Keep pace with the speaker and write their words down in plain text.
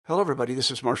Hello, everybody. This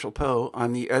is Marshall Poe.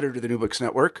 I'm the editor of the New Books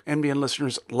Network. NBN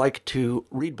listeners like to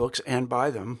read books and buy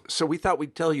them. So we thought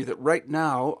we'd tell you that right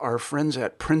now, our friends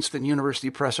at Princeton University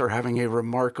Press are having a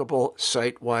remarkable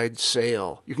site-wide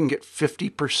sale. You can get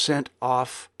 50%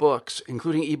 off books,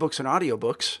 including ebooks and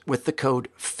audiobooks, with the code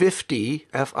 50,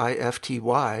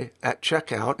 F-I-F-T-Y, at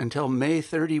checkout until May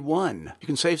 31. You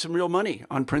can save some real money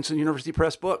on Princeton University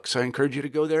Press books. I encourage you to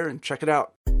go there and check it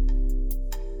out.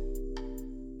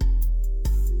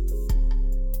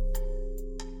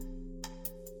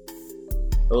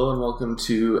 Hello and welcome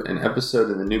to an episode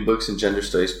of the New Books and Gender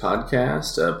Studies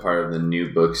podcast, part of the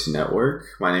New Books Network.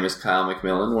 My name is Kyle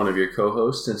McMillan, one of your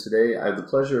co-hosts, and today I have the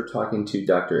pleasure of talking to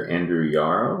Dr. Andrew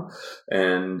Yarrow,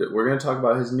 and we're going to talk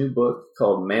about his new book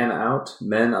called Man Out,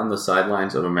 Men on the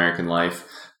Sidelines of American Life.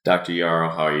 Dr. Yarrow,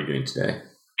 how are you doing today?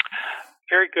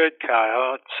 Very good,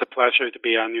 Kyle. It's a pleasure to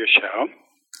be on your show.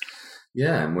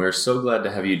 Yeah, and we're so glad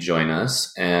to have you join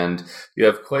us. And you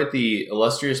have quite the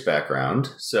illustrious background.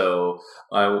 So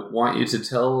I want you to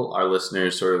tell our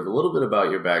listeners sort of a little bit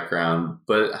about your background,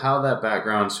 but how that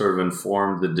background sort of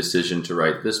informed the decision to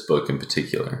write this book in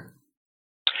particular.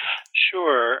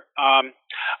 Sure.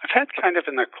 I've had kind of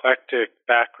an eclectic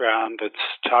background that's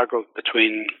toggled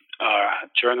between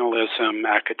journalism,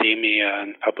 academia,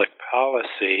 and public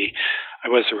policy. I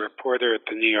was a reporter at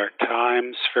the New York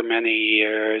Times for many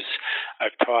years.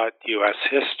 I've taught U.S.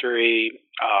 history,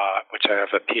 which I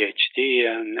have a PhD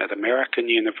in at American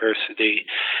University,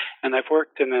 and I've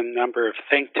worked in a number of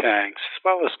think tanks, as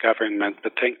well as government,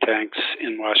 but think tanks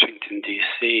in Washington,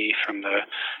 D.C., from the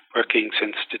Brookings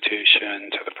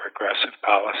Institution to the Progressive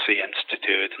Policy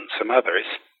Institute and some others.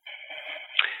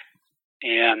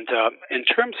 And in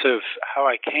terms of how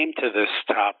I came to this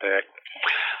topic,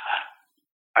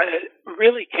 I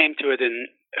really came to it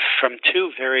from two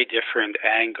very different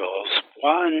angles.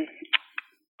 One,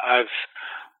 I've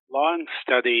long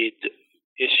studied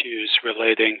issues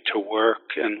relating to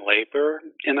work and labor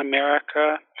in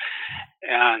America.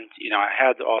 And, I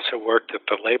had also worked at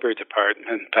the Labor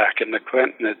Department back in the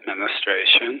Clinton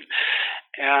administration.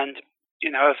 And,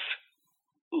 I've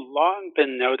long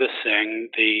been noticing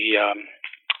the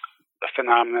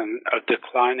phenomenon of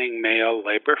declining male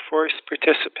labor force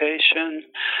participation,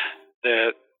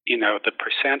 that, the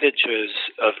percentages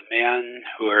of men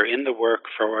who are in the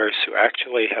workforce who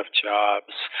actually have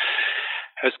jobs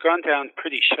has gone down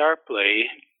pretty sharply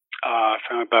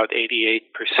from about 88%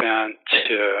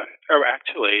 to, or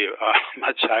actually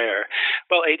much higher.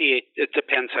 Well, 88, it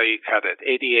depends how you cut it,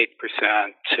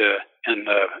 88% to in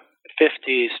the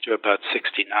 50s to about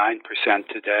 69%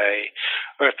 today,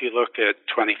 or if you look at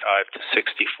 25 to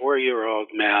 64-year-old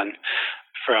men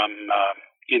from,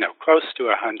 close to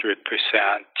 100%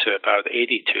 to about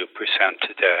 82%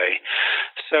 today.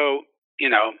 So,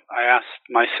 I asked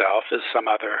myself, as some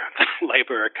other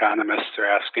labor economists are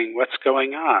asking, what's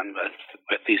going on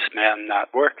with these men not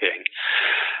working?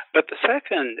 But the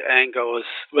second angle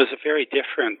was a very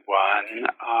different one.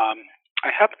 I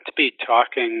happened to be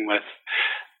talking with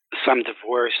some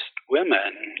divorced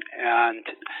women, and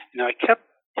I kept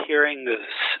hearing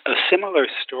a similar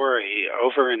story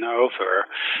over and over,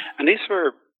 and these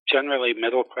were generally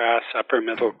middle class, upper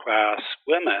middle class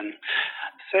women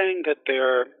saying that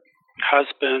their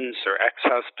husbands or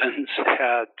ex-husbands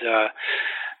had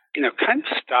kind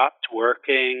of stopped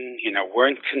working,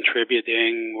 weren't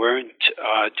contributing, weren't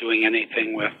doing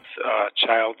anything with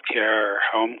child care or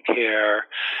home care,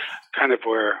 kind of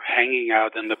were hanging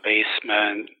out in the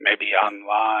basement, maybe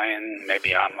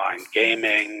online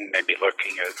gaming, maybe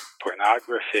looking at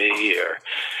pornography or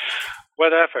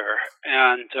whatever.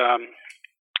 And,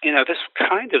 this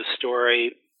kind of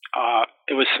story,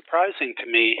 it was surprising to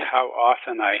me how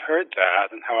often I heard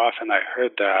that and how often I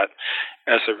heard that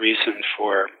as a reason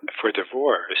for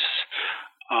divorce.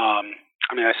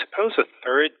 I suppose a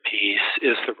third piece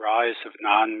is the rise of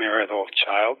non-marital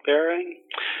childbearing,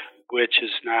 which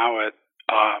is now at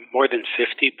more than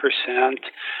 50%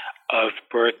 of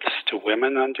births to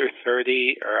women under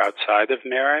 30 are outside of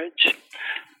marriage.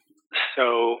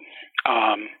 So,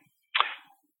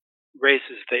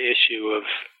 raises the issue of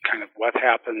kind of what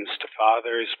happens to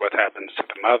fathers, what happens to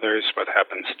the mothers, what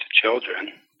happens to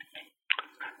children.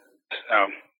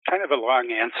 So, kind of a long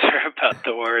answer about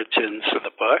the origins of the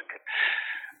book.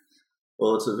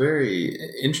 Well, it's a very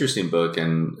interesting book,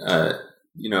 and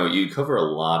you cover a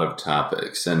lot of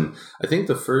topics. And I think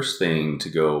the first thing to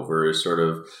go over is sort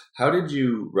of, how did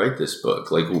you write this book?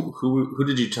 Like, who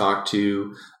did you talk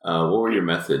to? What were your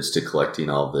methods to collecting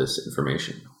all this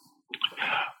information?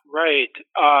 Right.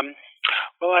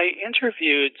 Well, I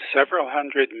interviewed several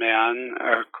hundred men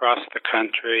across the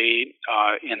country,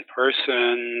 in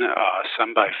person,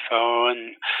 some by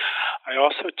phone. I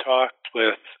also talked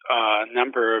with a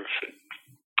number of,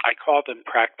 I call them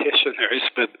practitioners,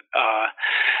 but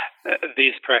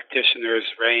these practitioners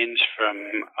range from,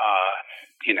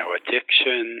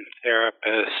 addiction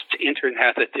therapists,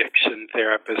 internet addiction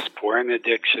therapists, porn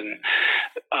addiction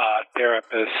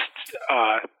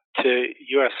therapists, to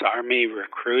U.S. Army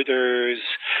recruiters,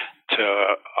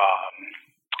 to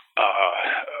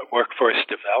workforce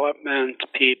development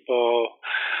people,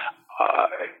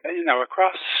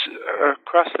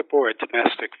 across the board,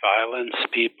 domestic violence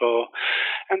people,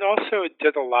 and also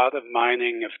did a lot of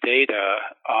mining of data,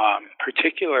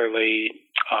 particularly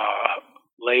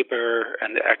labor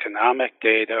and economic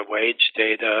data, wage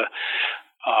data,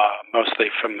 mostly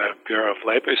from the Bureau of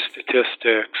Labor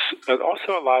Statistics, but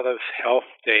also a lot of health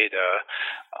data,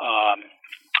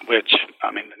 which,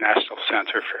 the National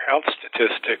Center for Health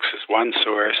Statistics is one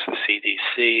source, the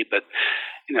CDC, but,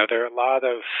 there are a lot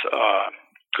of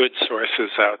good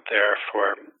sources out there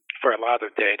for a lot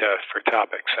of data for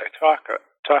topics I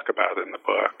talk about in the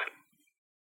book.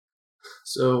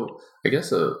 So I guess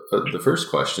the first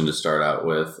question to start out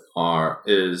with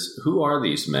is who are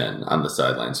these men on the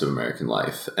sidelines of American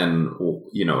life? And,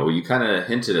 you kind of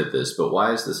hinted at this, but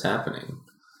why is this happening?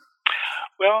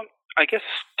 Well, I guess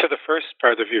to the first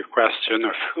part of your question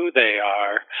of who they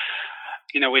are,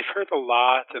 we've heard a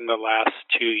lot in the last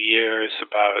 2 years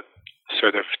about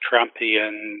sort of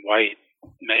Trumpian white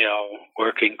male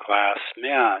working class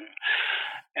men.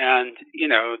 And,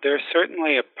 there's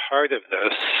certainly a part of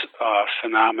this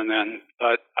phenomenon,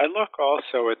 but I look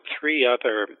also at three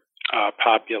other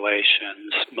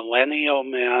populations: millennial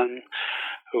men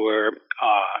who are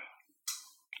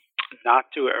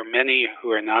many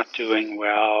who are not doing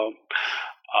well,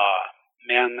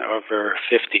 men over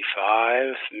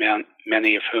 55,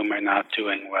 many of whom are not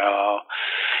doing well,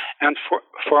 and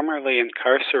formerly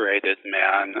incarcerated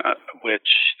men,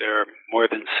 which there are more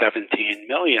than 17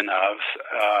 million of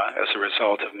as a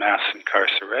result of mass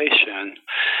incarceration.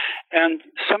 And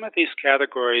some of these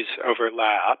categories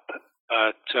overlap,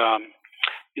 but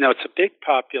it's a big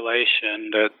population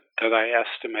that I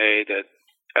estimate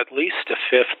at least a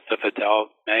fifth of adult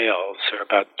males, or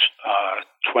about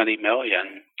 20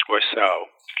 million or so,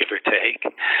 give or take.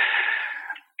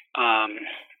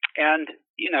 And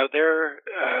they're,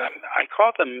 I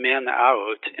call them men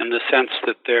out in the sense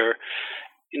that they're,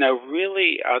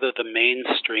 really out of the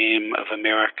mainstream of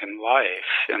American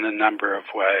life in a number of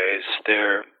ways.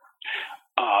 They're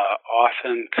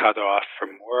often cut off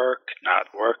from work, not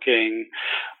working,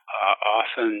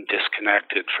 often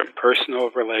disconnected from personal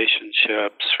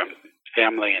relationships, from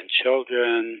family and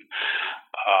children,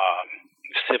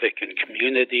 civic and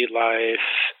community life,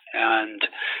 and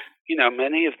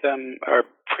many of them are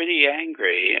pretty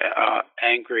angry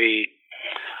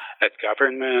at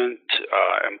government,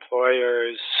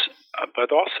 employers,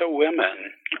 but also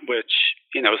women, which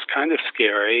is kind of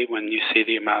scary when you see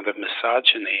the amount of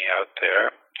misogyny out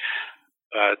there.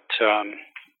 But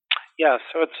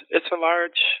so it's a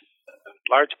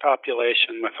large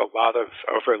population with a lot of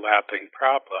overlapping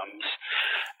problems.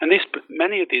 And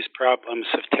many of these problems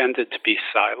have tended to be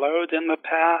siloed in the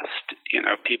past.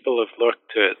 People have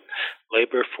looked at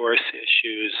labor force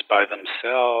issues by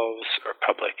themselves, or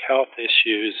public health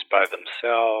issues by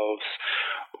themselves,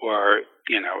 or,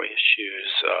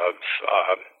 issues of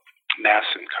mass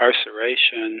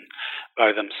incarceration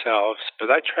by themselves. But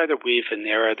I try to weave a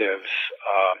narrative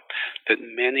that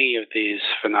many of these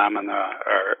phenomena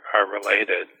are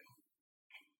related.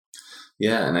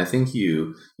 Yeah, and I think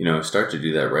you start to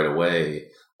do that right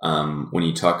away when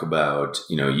you talk about,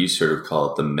 you sort of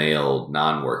call it the male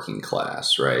non-working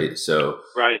class, right?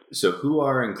 Right. So who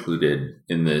are included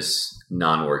in this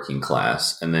non-working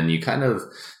class? And then you kind of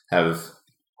have,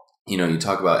 you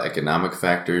talk about economic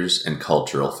factors and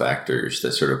cultural factors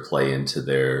that sort of play into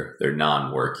their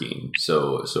non-working.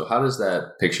 So how does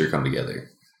that picture come together?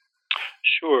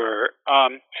 Sure.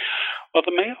 Well,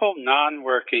 the male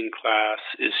non-working class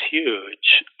is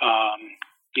huge.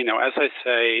 As I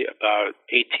say, about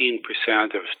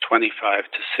 18% of 25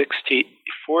 to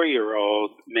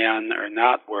 64-year-old men are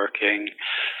not working.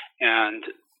 And,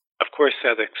 of course,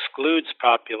 that excludes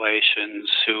populations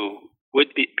who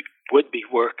would be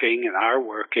working and are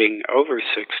working over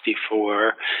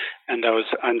 64, and those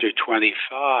under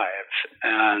 25.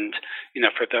 And,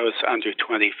 for those under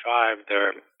 25,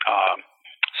 they're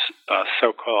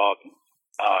so-called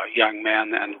young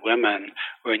men and women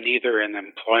who are neither in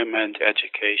employment,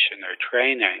 education, or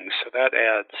training. So that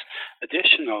adds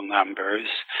additional numbers.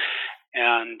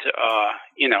 And,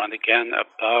 and again,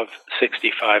 above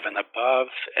 65 and above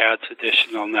adds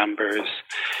additional numbers.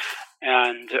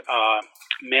 And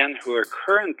men who are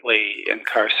currently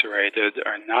incarcerated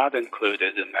are not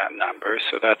included in that number,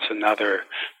 so that's another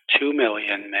 2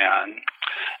 million men.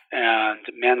 And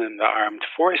men in the armed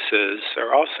forces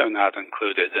are also not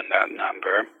included in that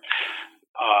number.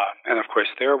 And of course,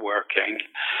 they're working.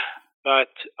 But,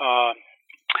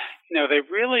 they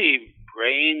really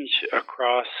range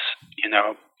across,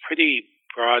 pretty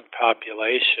broad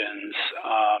populations.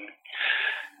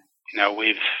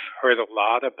 We've heard a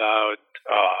lot about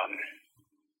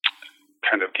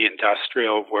kind of the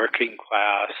industrial working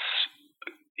class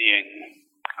being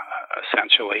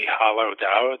essentially hollowed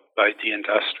out by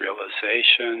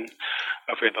deindustrialization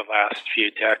over the last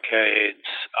few decades,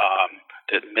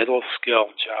 that middle skill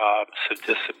jobs have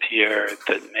disappeared,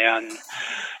 that men,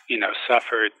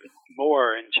 suffered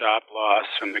more in job loss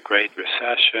from the Great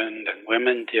Recession than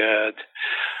women did.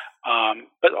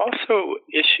 But also,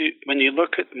 when you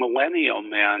look at millennial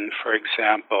men, for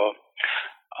example,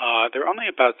 there are only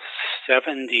about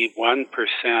 71%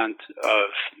 of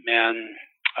men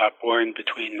born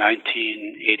between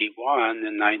 1981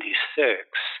 and 96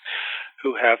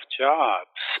 who have jobs.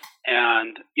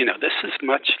 And, this is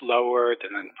much lower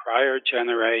than in prior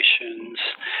generations.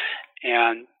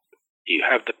 And you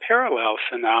have the parallel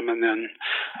phenomenon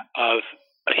of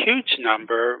a huge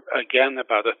number, again,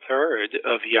 about a third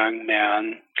of young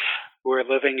men who are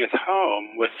living at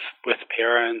home with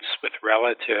parents, with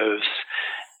relatives.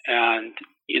 And,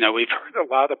 we've heard a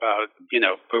lot about,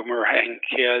 boomerang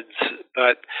kids,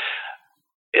 but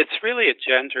it's really a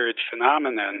gendered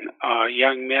phenomenon.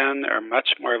 Young men are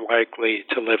much more likely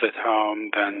to live at home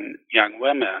than young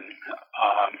women.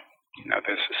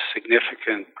 There's a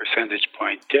significant percentage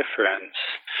point difference.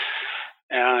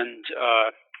 And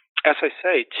as I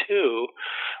say, too,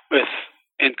 with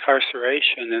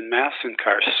incarceration and mass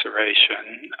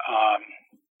incarceration,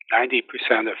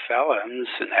 90% of felons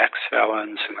and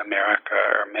ex-felons in America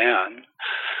are men,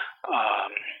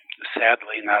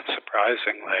 sadly, not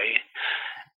surprisingly.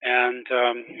 And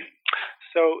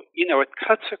so, it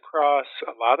cuts across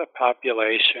a lot of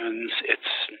populations.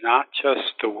 It's not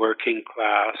just the working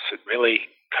class. It really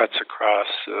cuts across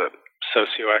the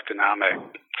socioeconomic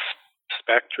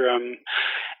spectrum.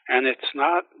 And it's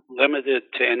not limited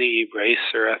to any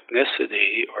race or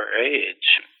ethnicity or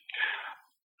age.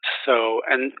 So,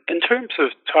 and in terms of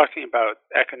talking about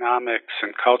economics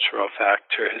and cultural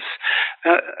factors,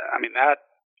 that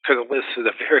could elicit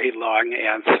a very long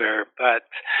answer, but,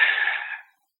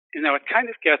 it kind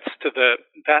of gets to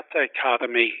that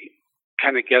dichotomy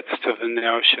kind of gets to the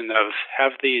notion of,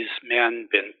 have these men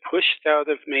been pushed out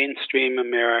of mainstream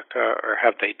America or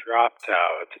have they dropped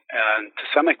out? And to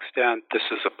some extent, this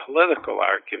is a political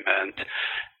argument.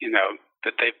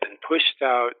 That they've been pushed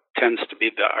out tends to be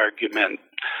the argument,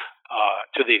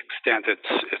 to the extent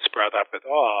it's brought up at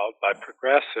all, by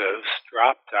progressives.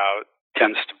 Dropped out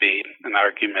tends to be an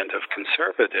argument of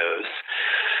conservatives.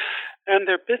 And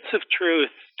there are bits of truth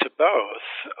to both.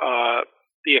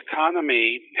 The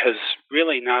economy has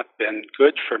really not been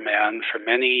good for men for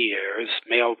many years.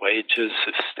 Male wages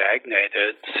have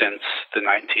stagnated since the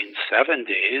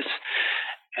 1970s,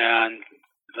 and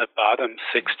the bottom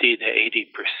 60 to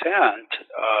 80%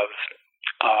 of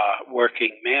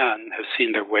working men have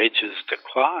seen their wages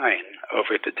decline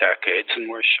over the decades and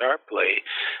more sharply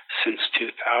since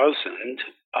 2000.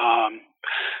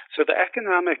 So the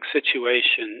economic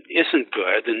situation isn't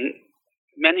good, and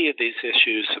many of these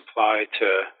issues apply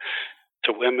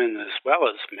to women as well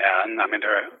as men.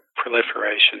 There are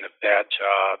proliferation of bad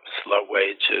jobs, low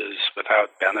wages,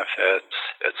 without benefits,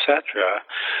 etc.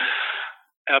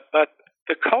 But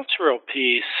the cultural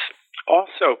piece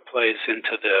also plays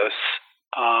into this.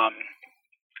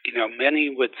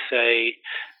 Many would say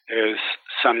there's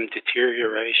some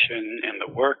deterioration in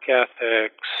the work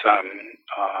ethic, some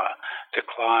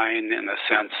decline in the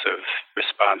sense of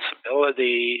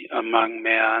responsibility among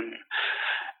men.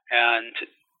 And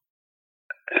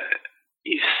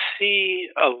you see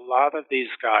a lot of these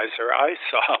guys, or I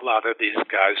saw a lot of these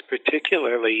guys,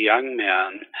 particularly young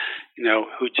men,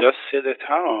 who just sit at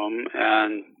home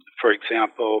and, for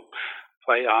example,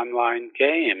 play online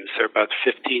games. There are about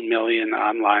 15 million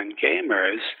online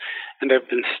gamers, and there have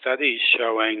been studies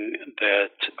showing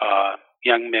that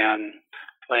young men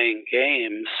playing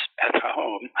games at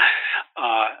home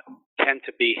tend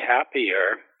to be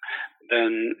happier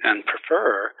than and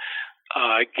prefer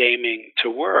gaming to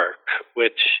work,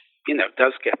 which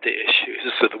does get to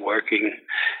issues of the work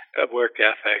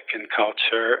ethic and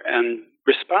culture and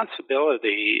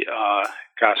responsibility.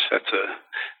 That's a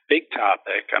big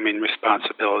topic. I mean,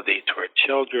 responsibility toward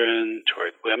children,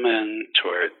 toward women,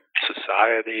 toward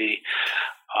society.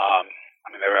 I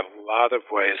mean, there are a lot of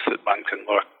ways that one can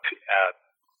look at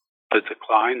the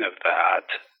decline of that,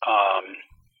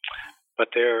 but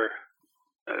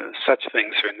such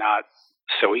things are not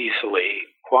so easily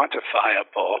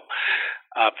quantifiable,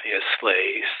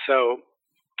 obviously. So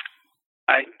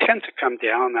I tend to come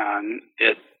down on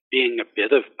it being a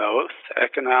bit of both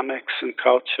economics and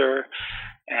culture.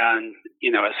 And,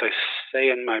 as I say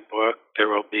in my book, there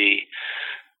will be,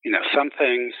 some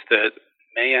things that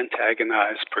may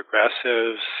antagonize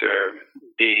progressives or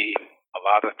be a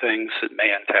lot of things that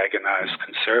may antagonize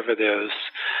conservatives.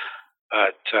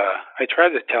 But I try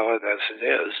to tell it as it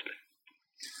is.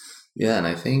 Yeah, and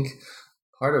I think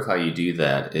part of how you do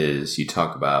that is you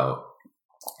talk about,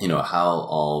 how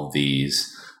all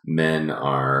these men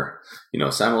are,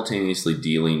 simultaneously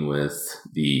dealing with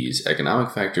these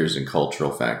economic factors and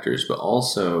cultural factors, but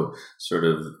also sort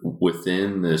of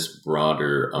within this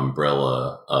broader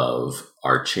umbrella of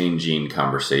our changing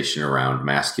conversation around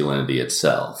masculinity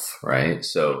itself, right?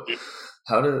 So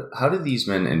how do these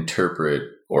men interpret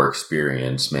or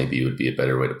experience, maybe would be a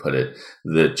better way to put it,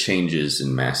 the changes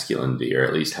in masculinity, or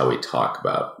at least how we talk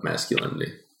about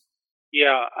masculinity?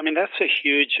 Yeah, I mean, that's a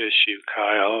huge issue,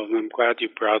 Kyle, and I'm glad you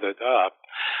brought it up.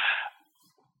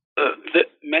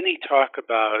 Many talk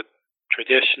about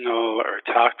traditional or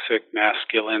toxic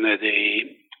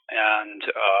masculinity and,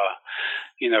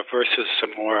 versus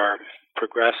some more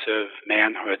progressive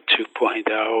manhood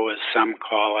 2.0, as some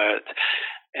call it.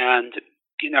 And,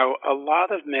 a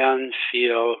lot of men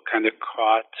feel kind of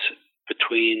caught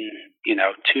between,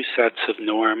 two sets of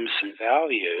norms and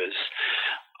values.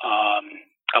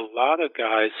 A lot of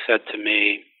guys said to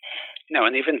me,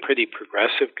 and even pretty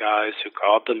progressive guys who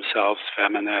called themselves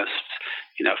feminists,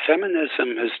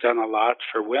 feminism has done a lot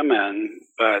for women,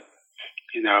 but,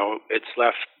 it's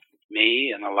left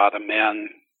me and a lot of men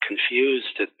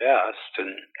confused at best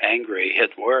and angry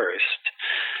at worst.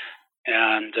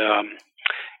 And,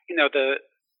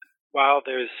 while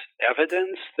there's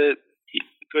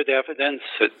good evidence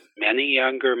that many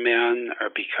younger men are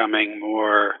becoming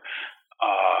more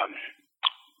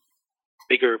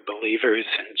bigger believers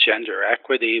in gender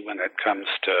equity when it comes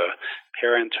to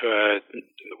parenthood,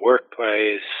 the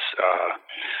workplace,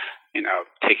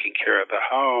 taking care of the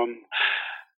home.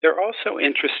 There are also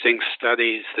interesting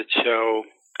studies that show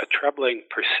a troubling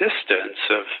persistence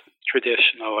of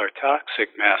traditional or toxic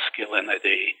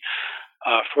masculinity.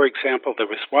 For example, there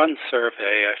was one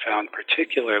survey I found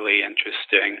particularly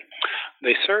interesting.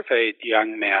 They surveyed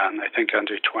young men, I think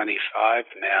under 25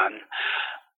 men,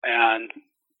 and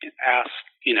asked,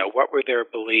 what were their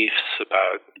beliefs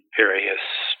about various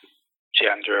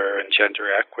gender and gender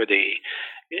equity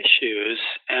issues,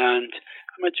 and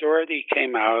a majority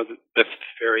came out with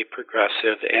very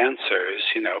progressive answers,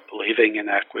 believing in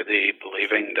equity,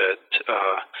 believing that,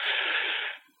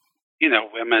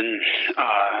 women,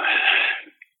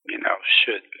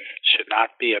 should not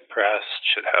be oppressed,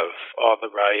 should have all the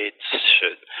rights,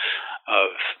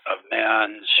 of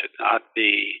men, should not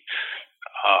be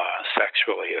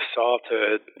sexually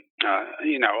assaulted,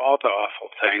 all the awful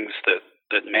things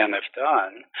that men have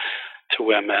done to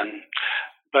women.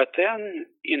 But then,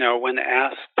 when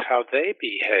asked how they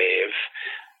behave,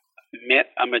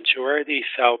 a majority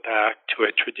fell back to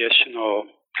a traditional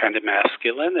kind of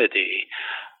masculinity.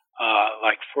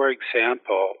 Like, for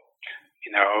example,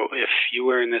 if you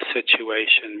were in a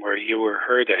situation where you were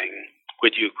hurting,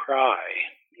 would you cry?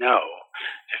 No.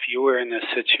 If you were in a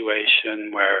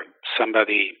situation where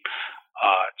somebody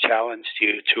challenged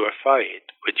you to a fight,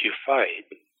 would you fight?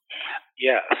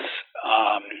 Yes.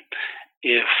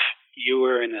 If you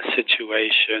were in a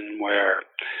situation where,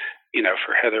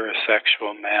 for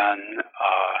heterosexual men,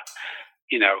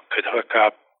 could hook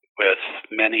up with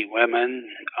many women,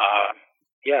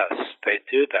 yes, they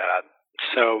do that.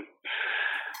 So,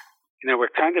 we're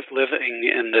kind of living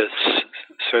in this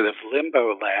sort of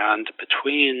limbo land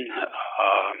between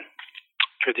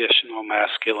traditional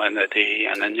masculinity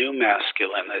and a new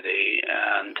masculinity.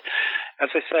 And as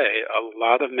I say, a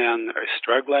lot of men are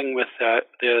struggling with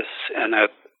this, and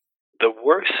at the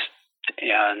worst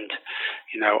end,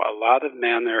 a lot of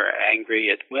men are angry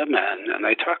at women. And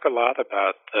I talk a lot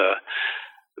about the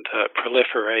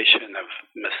proliferation of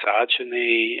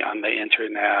misogyny on the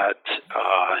internet.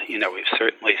 We've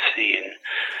certainly seen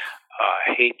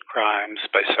hate crimes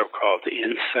by so-called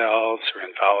incels or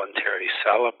involuntary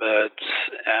celibates,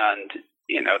 and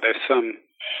there's some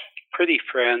pretty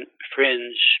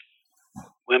fringe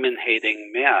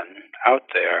women-hating men out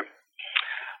there.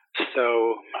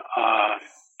 So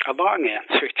a long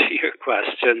answer to your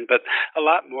question, but a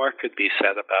lot more could be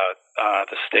said about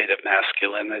the state of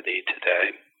masculinity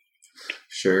today.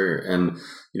 Sure. And,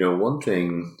 one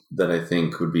thing that I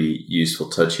think would be useful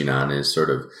touching on is sort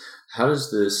of how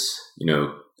does this,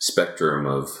 spectrum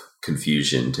of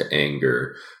confusion to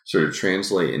anger sort of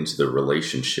translate into the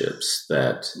relationships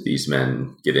that these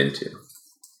men get into?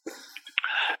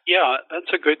 Yeah,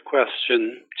 that's a good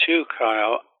question too,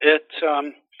 Kyle.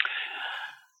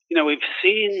 We've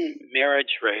seen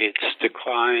marriage rates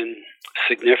decline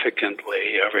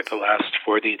significantly over the last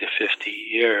 40 to 50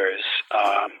 years.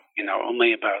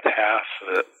 Only about half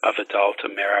of adult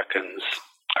Americans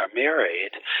are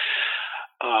married.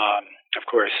 Of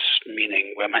course,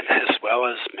 meaning women as well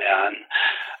as men.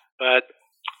 But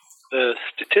the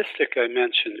statistic I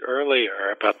mentioned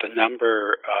earlier about the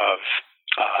number of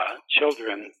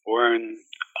children born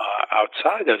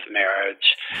outside of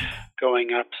marriage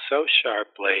going up so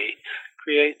sharply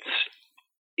creates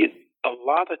a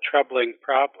lot of troubling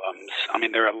problems. I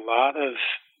mean, there are a lot of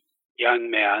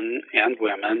young men and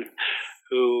women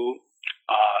who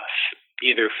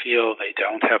either feel they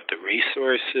don't have the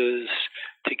resources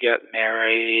to get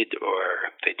married,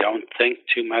 or they don't think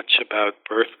too much about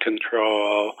birth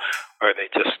control, or they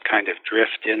just kind of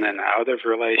drift in and out of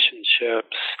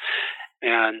relationships.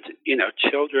 And,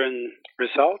 children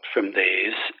result from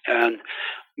these. And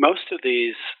most of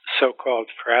these so-called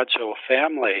fragile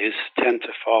families tend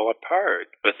to fall apart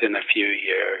within a few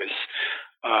years.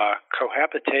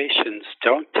 Cohabitations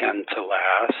don't tend to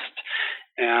last.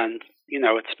 And,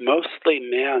 it's mostly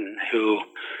men who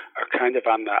are kind of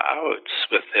on the outs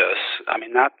with this. I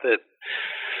mean, not that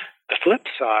the flip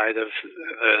side of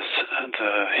this,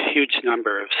 the huge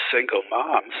number of single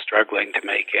moms struggling to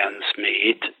make ends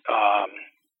meet,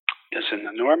 is an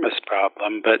enormous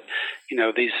problem. But,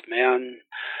 these men,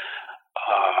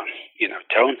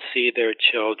 don't see their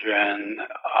children.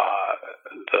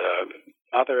 The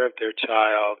mother of their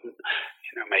child,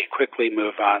 may quickly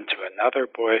move on to another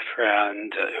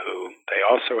boyfriend who they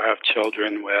also have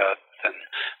children with, and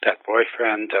that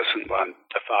boyfriend doesn't want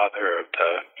the father of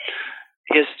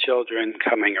his children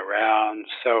coming around.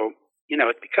 So,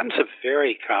 it becomes a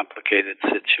very complicated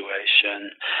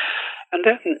situation. And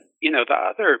then, the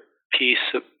other piece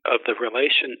of the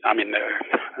relation, I mean, there are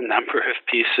a number of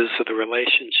pieces of the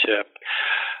relationship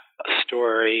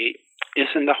story is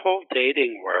in the whole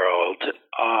dating world.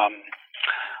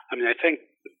 I think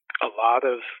a lot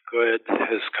of good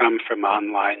has come from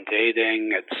online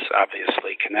dating. It's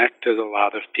obviously connected a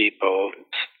lot of people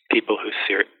who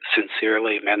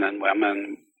sincerely, men and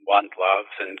women, want love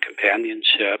and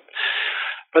companionship.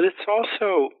 But it's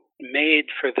also made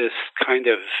for this kind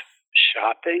of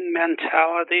shopping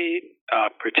mentality,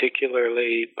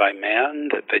 particularly by men,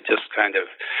 that they just kind of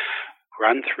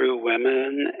run through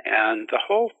women, and the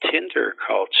whole Tinder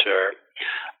culture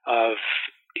of,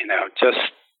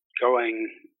 just going,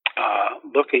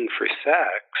 looking for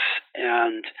sex.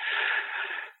 And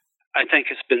I think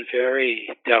it's been very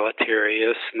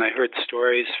deleterious. And I heard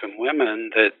stories from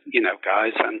women that,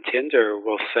 guys on Tinder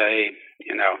will say,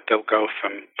 they'll go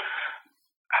from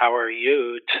 "how are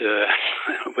you" to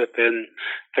within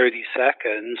 30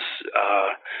 seconds,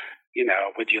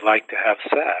 "would you like to have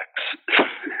sex?"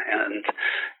 And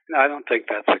I don't think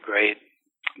that's a great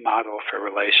model for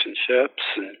relationships.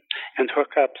 And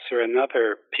hookups are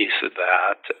another piece of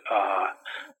that.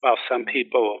 While some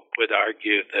people would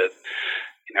argue that,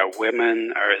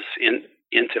 women are as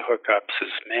into hookups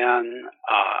as men,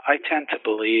 I tend to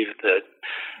believe that,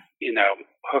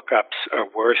 hookups are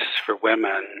worse for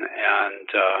women. And,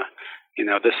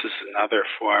 this is another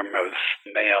form of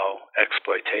male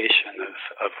exploitation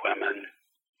of women.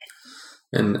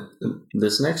 And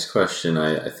this next question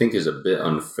I think is a bit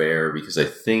unfair, because I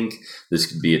think this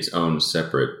could be its own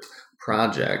separate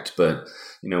project. But,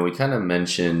 we kind of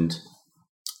mentioned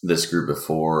this group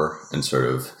before and sort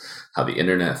of how the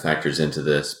internet factors into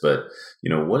this. But,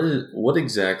 what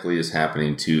exactly is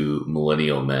happening to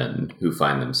millennial men who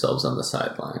find themselves on the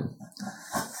sideline?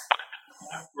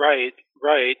 Right.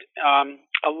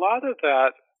 A lot of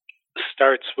that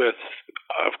starts with,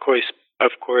 of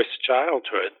course,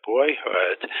 childhood,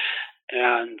 boyhood.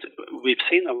 And we've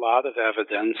seen a lot of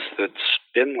evidence that's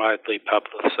been widely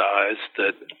publicized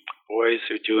that boys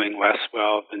are doing less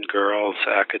well than girls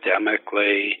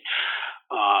academically.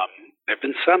 There have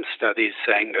been some studies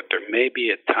saying that there may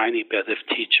be a tiny bit of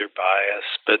teacher bias,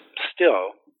 but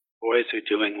still, boys are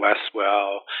doing less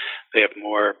well. They have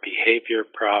more behavior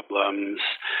problems.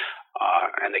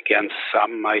 And again,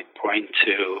 some might point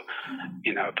to,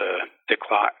 the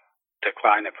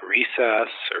decline of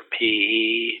recess or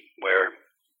PE, where,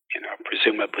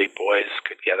 presumably boys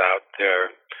could get out there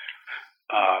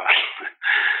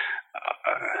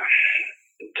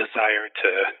desire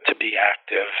to be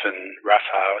active and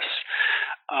roughhouse.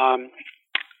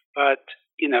 But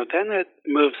then it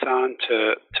moves on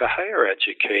to higher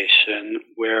education,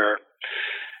 where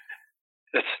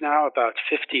it's now about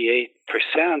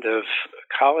 58% of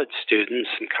college students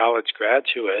and college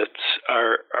graduates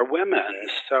are women.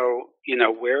 So,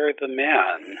 where are the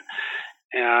men?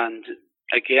 And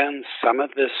again, some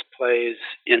of this plays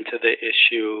into the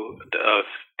issue of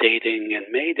dating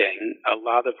and mating. A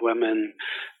lot of women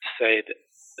say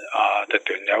that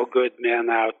there are no good men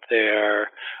out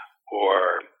there,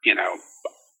 or,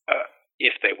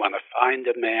 if they want to find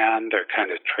a man, they're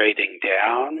kind of trading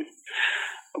down,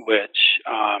 which,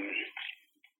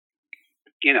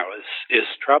 is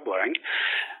troubling,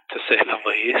 to say the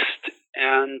least.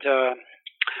 And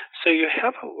so you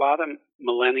have a lot of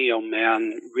millennial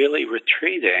men really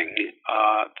retreating.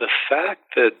 The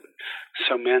fact that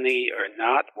so many are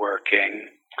not working,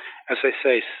 as I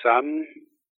say, some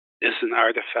is an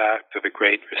artifact of the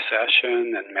Great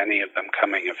Recession and many of them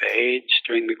coming of age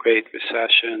during the Great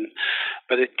Recession,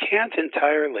 but it can't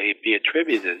entirely be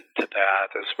attributed to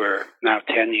that, as we're now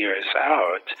 10 years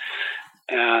out.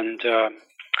 And,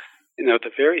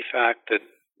 the very fact that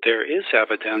there is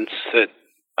evidence that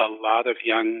a lot of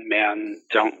young men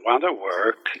don't want to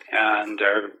work and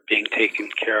are being taken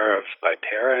care of by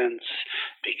parents,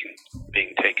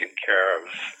 being taken care of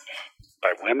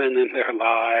by women in their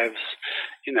lives,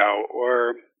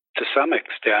 or to some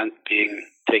extent being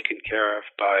taken care of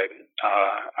by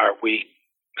our weak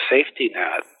safety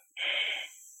net.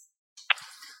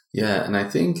 Yeah, and I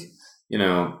think,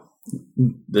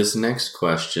 this next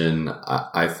question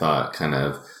I thought kind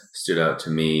of stood out to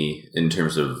me in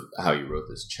terms of how you wrote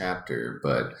this chapter,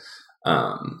 but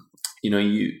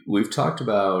we've talked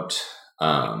about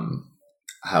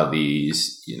how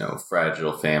these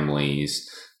fragile families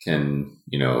can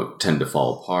tend to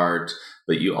fall apart,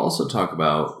 but you also talk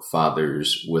about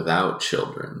fathers without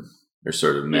children, or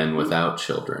sort of men without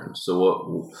children.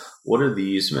 So what are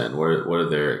these men? What are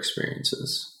their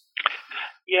experiences?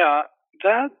 Yeah,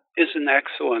 that is an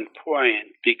excellent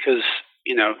point, because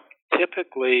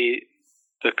typically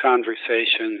the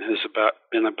conversation has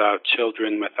been about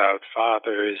children without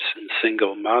fathers and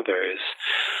single mothers,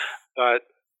 but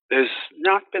there's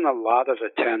not been a lot of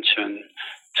attention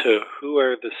to who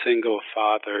are the single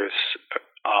fathers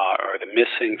or the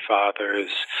missing fathers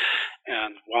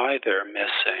and why they're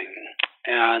missing.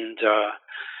 And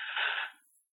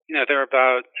there are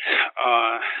about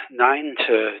 9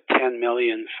 to 10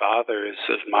 million fathers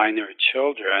of minor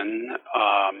children.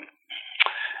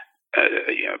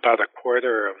 About a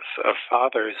quarter of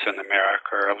fathers in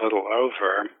America, or a little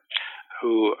over,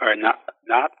 who are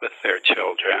not with their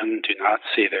children, do not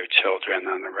see their children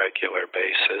on a regular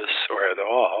basis or at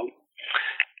all.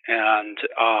 And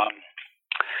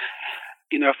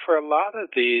for a lot of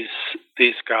these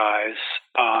guys,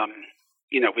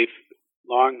 we've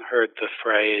long heard the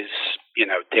phrase,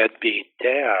 deadbeat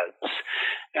dads.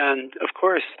 And of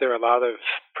course, there are a lot of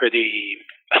pretty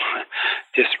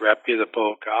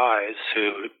disreputable guys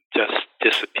who just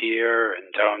disappear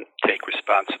and don't take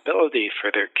responsibility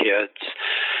for their kids.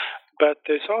 But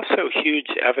there's also huge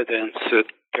evidence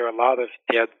that there are a lot of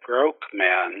dead broke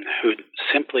men who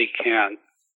simply can't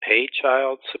pay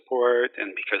child support,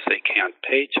 and because they can't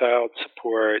pay child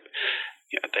support,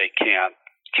 they can't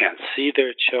see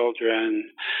their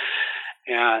children.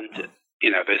 And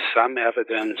there's some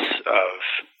evidence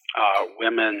of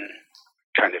women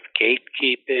kind of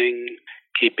gatekeeping,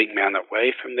 keeping men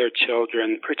away from their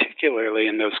children, particularly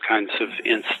in those kinds of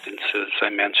instances I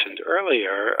mentioned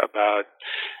earlier about,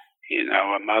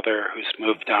 a mother who's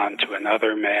moved on to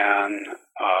another man,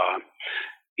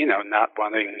 not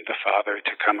wanting the father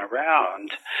to come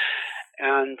around.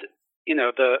 And,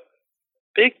 the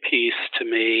big piece to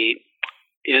me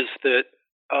is that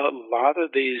a lot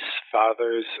of these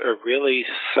fathers are really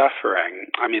suffering.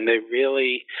 I mean, they're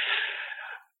really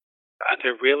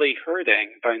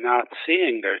hurting by not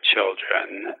seeing their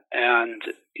children. And,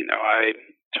 I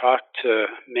talked to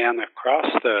men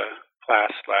across the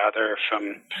class ladder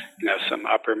from, some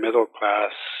upper middle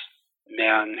class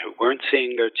men who weren't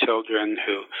seeing their children,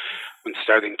 who, when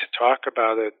starting to talk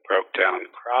about it, broke down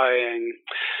crying,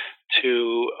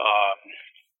 to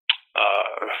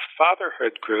a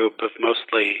fatherhood group of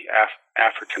mostly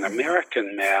African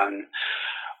American men,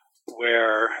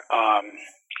 where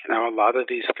a lot of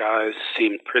these guys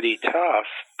seemed pretty tough,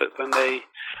 but when they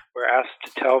were asked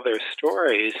to tell their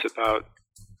stories about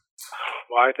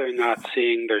why they're not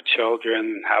seeing their children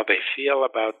and how they feel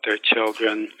about their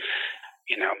children,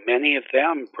 many of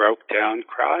them broke down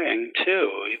crying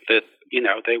too, that,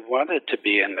 they wanted to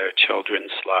be in their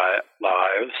children's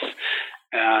lives.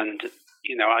 And,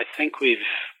 I think we've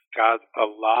got a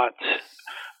lot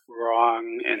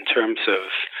wrong in terms of,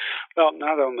 well,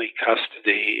 not only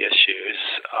custody issues,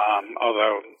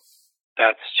 although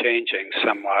that's changing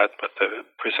somewhat with the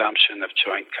presumption of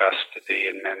joint custody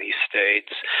in many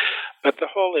states. But the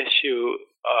whole issue,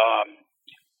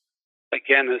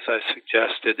 again, as I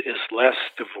suggested, is less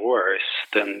divorce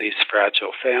than these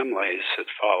fragile families that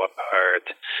fall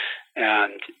apart.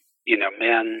 And,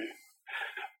 men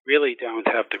really don't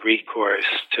have the recourse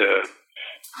to,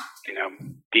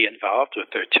 be involved with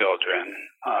their children.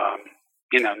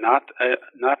 Not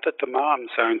that the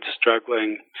moms aren't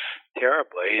struggling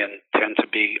terribly and tend to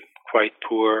be quite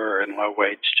poor or in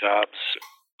low-wage jobs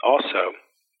also.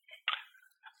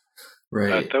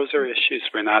 Right. But those are issues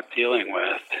we're not dealing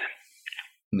with.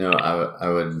 No, I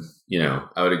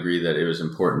would agree that it was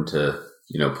important to,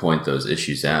 point those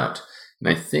issues out. And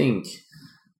I think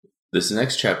this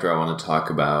next chapter I want to talk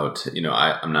about,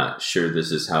 I'm not sure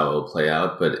this is how it will play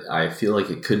out, but I feel like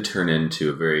it could turn into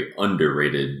a very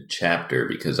underrated chapter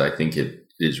because I think it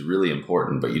is really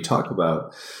important. But you talk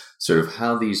about sort of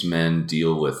how these men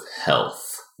deal with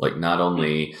health, like not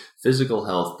only physical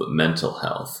health, but mental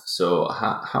health. So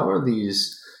how are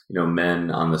these,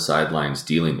 men on the sidelines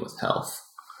dealing with health?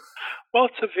 Well,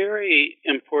 it's a very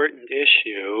important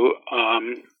issue.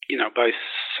 By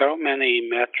so many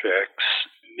metrics,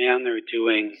 men are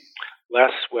doing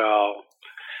less well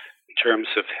in terms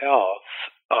of health.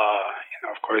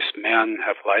 Of course, men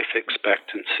have life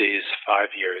expectancies 5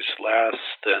 years less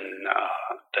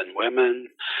than women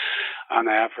on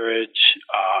average.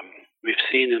 We've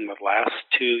seen in the last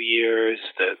 2 years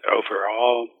that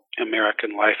overall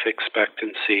American life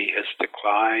expectancy has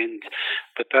declined,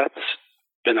 but that's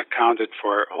been accounted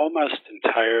for almost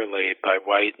entirely by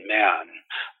white men.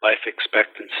 Life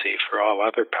expectancy for all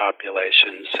other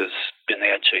populations has been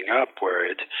edging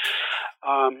upward.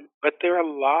 But there are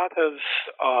a lot of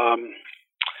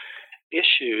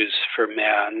issues for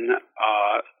men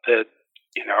that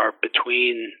are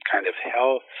between kind of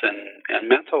health and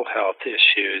mental health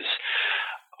issues.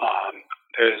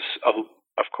 There's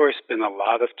of course, been a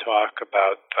lot of talk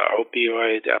about the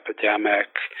opioid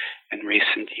epidemic in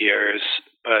recent years,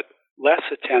 but less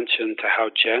attention to how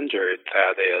gendered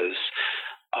that is.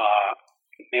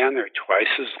 Men are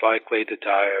twice as likely to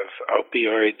die of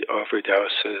opioid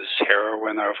overdoses,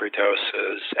 heroin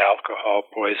overdoses, alcohol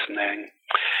poisoning.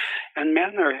 And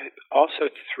men are also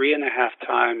 3.5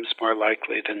 times more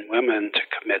likely than women to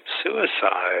commit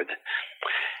suicide.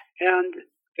 And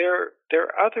there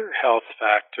are other health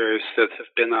factors that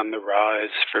have been on the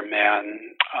rise for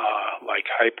men, like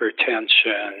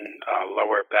hypertension,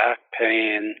 lower back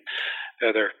pain,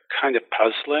 that are kind of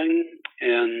puzzling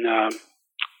in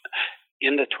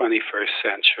the 21st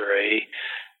century.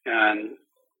 And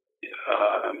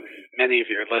many of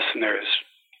your listeners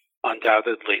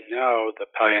undoubtedly know the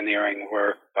pioneering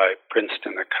work by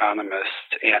Princeton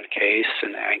economists Ann Case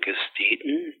and Angus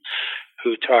Deaton,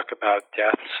 who talk about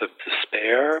deaths of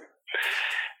despair.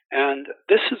 And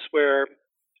this is where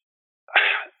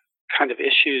kind of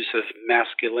issues of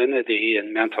masculinity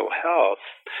and mental health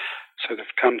sort of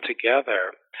come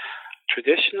together.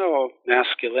 Traditional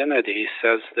masculinity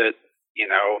says that,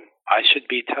 I should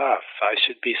be tough, I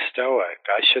should be stoic,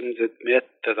 I shouldn't admit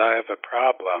that I have a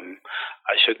problem,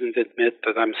 I shouldn't admit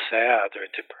that I'm sad or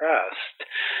depressed.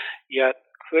 Yet,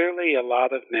 clearly, a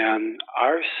lot of men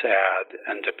are sad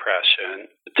and depressed.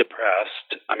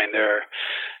 I mean, there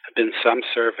have been some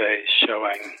surveys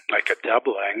showing like a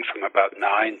doubling from about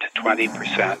 9 to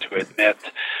 20% who admit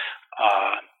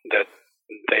that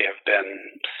they have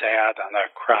been sad on a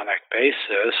chronic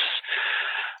basis.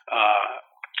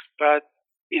 But,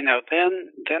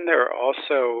 then there are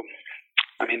also,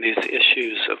 these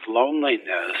issues of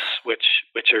loneliness,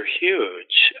 which are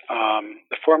huge.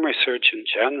 The former Surgeon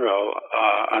General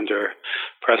under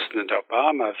President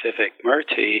Obama, Vivek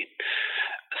Murthy,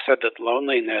 said that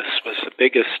loneliness was the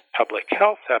biggest public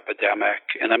health epidemic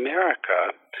in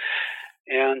America.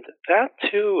 And that,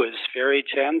 too, is very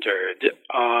gendered.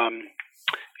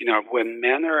 When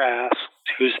men are asked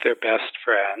who's their best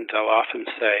friend, they'll often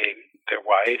say their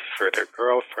wife or their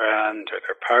girlfriend or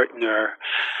their partner.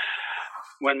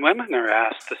 When women are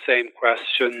asked the same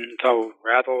question, they'll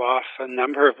rattle off a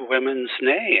number of women's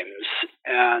names.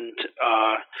 And,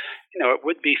 it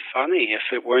would be funny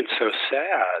if it weren't so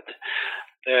sad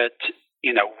that,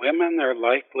 women are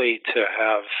likely to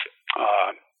have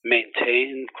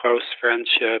maintained close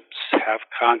friendships, have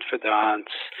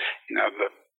confidants. The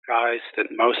guys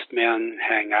that most men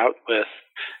hang out with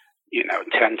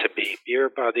tend to be beer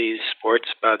buddies,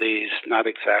 sports buddies, not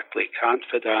exactly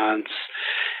confidants.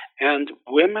 And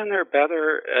women are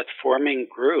better at forming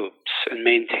groups and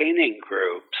maintaining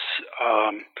groups.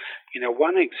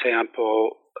 One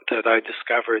example that I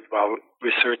discovered while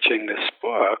researching this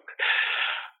book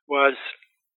was,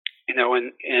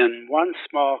 in one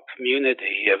small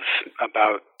community of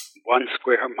about 1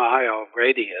 square mile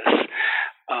radius,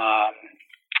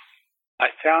 I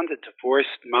found a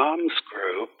divorced moms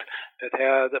group that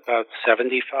had about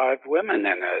 75 women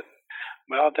in it.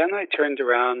 Well, then I turned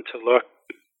around to look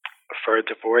for a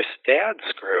divorced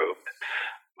dads group.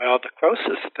 Well, the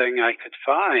closest thing I could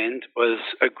find was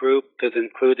a group that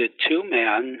included 2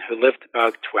 men who lived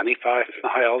about 25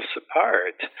 miles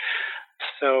apart.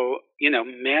 So,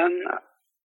 men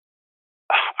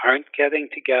aren't getting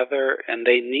together, and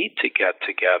they need to get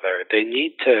together. They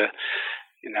need to,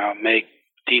 make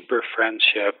deeper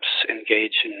friendships,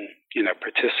 engage in,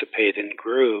 participate in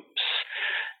groups.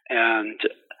 And,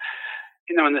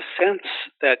 in a sense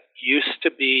that used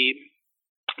to be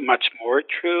much more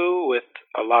true with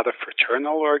a lot of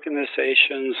fraternal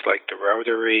organizations like the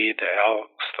Rotary, the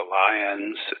Elks, the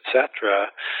Lions,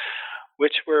 etc.,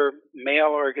 which were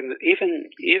male even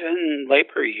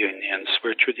labor unions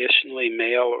were traditionally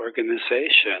male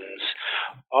organizations.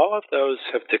 All of those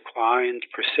have declined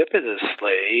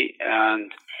precipitously,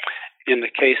 and in the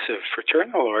case of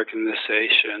fraternal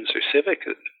organizations or civic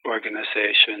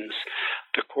organizations,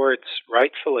 the courts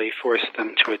rightfully forced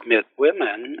them to admit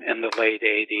women in the late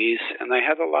 80s, and I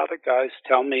had a lot of guys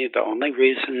tell me the only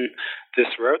reason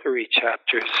this Rotary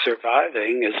chapter is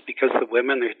surviving is because the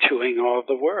women are doing all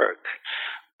the work.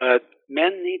 But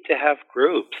men need to have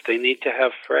groups. They need to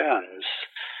have friends.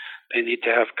 They need to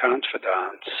have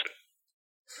confidants.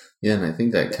 Yeah, and I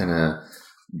think that kind of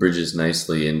bridges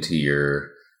nicely into your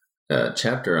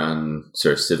chapter on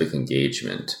sort of civic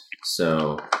engagement.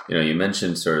 So, you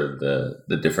mentioned sort of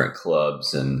the different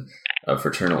clubs and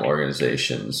fraternal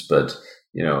organizations, but,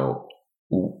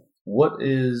 what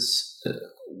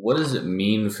does it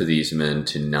mean for these men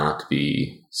to not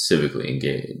be civically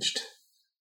engaged?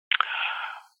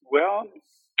 Well,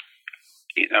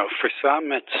 for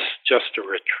some it's just a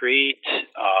retreat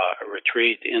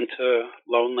into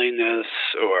loneliness,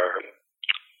 or,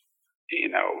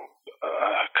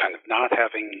 kind of not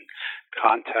having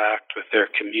contact with their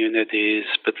communities.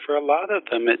 But for a lot of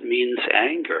them, it means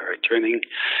anger, turning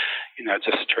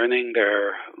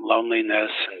their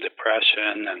loneliness and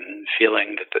depression and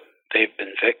feeling that they've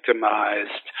been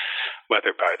victimized,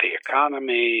 whether by the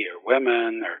economy or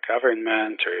women or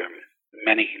government or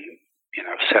many,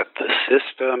 set the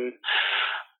system.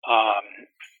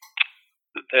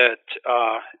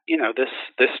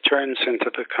 This turns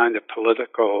into the kind of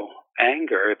political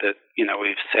anger that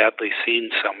we've sadly seen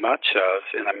so much of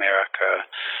in America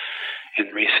in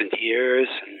recent years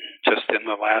and just in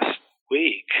the last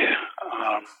week.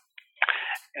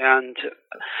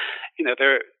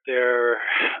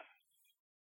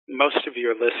 Most of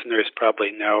your listeners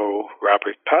probably know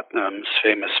Robert Putnam's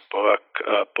famous book,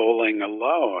 Bowling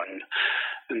Alone,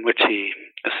 in which he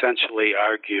essentially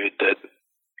argued that,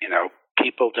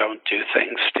 people don't do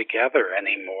things together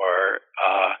anymore.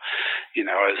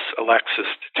 As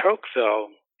Alexis de Tocqueville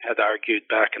had argued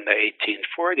back in the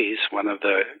 1840s, one of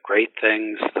the great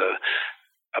things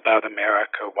about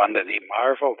America, one that he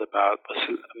marveled about,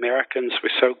 was Americans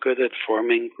were so good at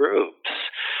forming groups.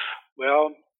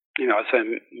 Well, as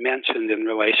I mentioned in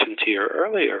relation to your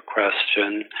earlier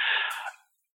question,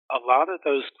 a lot of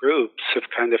those groups have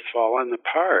kind of fallen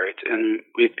apart, and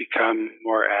we've become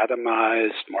more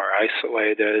atomized, more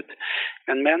isolated,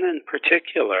 and men in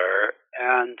particular.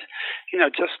 And,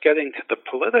 just getting to the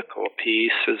political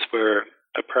piece as we're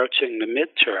approaching the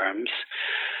midterms,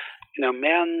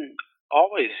 men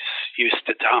always used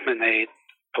to dominate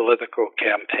political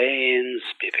campaigns,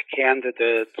 be the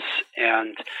candidates,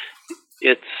 and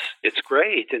it's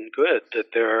great and good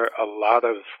that there are a lot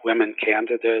of women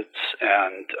candidates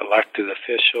and elected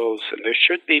officials, and there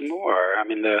should be more. I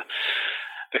mean, the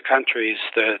countries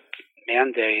that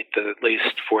mandate that at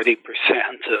least 40%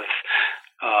 of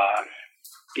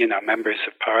members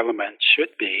of parliament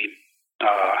should be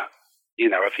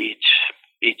of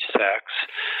each sex,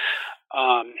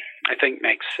 I think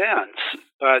makes sense.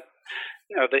 But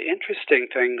the interesting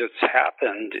thing that's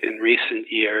happened in recent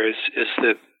years is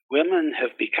that women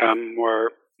have become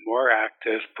more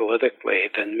active politically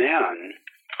than men.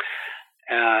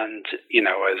 And,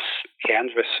 as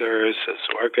canvassers, as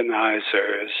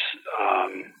organizers,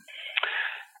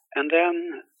 and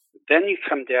then you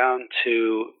come down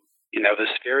to,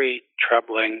 this very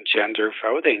troubling gender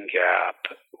voting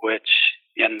gap, which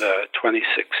in the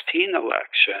 2016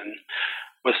 election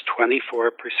was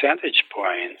 24 percentage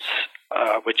points,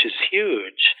 which is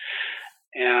huge.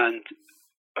 And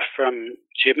from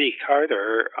Jimmy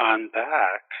Carter on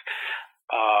back,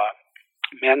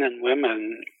 men and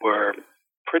women were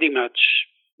pretty much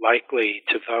likely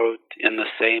to vote in the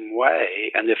same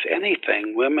way. And if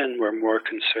anything, women were more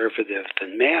conservative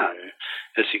than men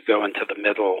as you go into the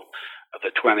middle of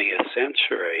the 20th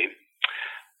century.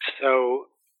 So,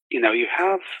 you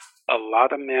have a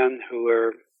lot of men who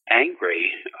are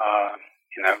angry,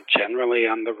 generally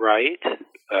on the right,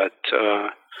 but a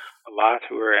lot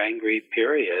who are angry,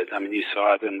 period. I mean, you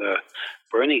saw it in the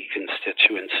Bernie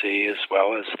constituency as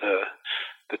well as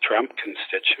the Trump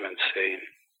constituency.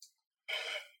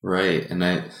 Right. And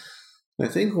I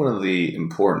think one of the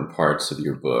important parts of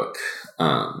your book,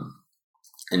 and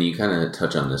you kind of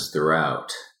touch on this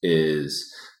throughout,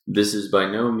 is this is by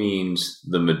no means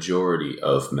the majority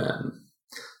of men.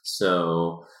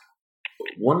 So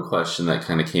one question that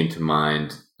kind of came to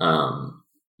mind,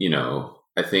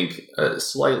 I think a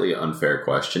slightly unfair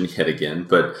question yet again,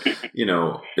 but,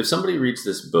 if somebody reads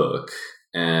this book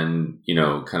and,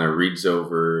 kind of reads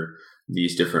over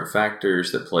these different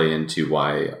factors that play into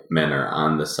why men are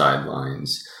on the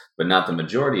sidelines, but not the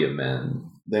majority of men,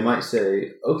 they might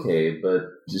say, okay, but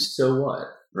just so what,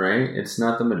 right? It's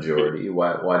not the majority.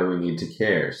 Why do we need to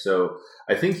care? So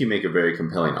I think you make a very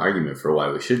compelling argument for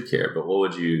why we should care, but what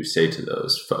would you say to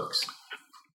those folks?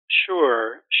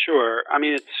 Sure. I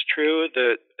mean, it's true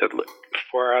that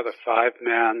 4 out of 5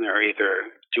 men are either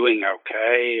doing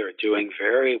okay or doing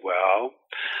very well.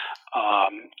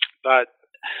 But,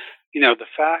 the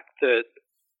fact that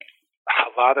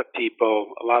a lot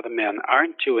of men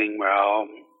aren't doing well,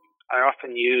 I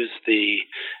often use the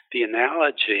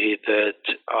analogy that,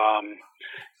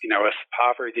 if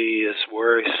poverty is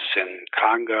worse in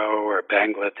Congo or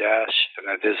Bangladesh than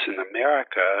it is in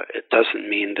America, it doesn't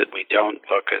mean that we don't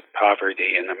look at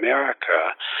poverty in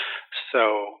America.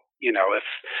 So, if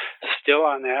still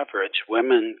on average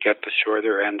women get the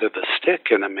shorter end of the stick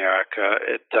in America,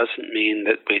 it doesn't mean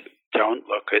that we don't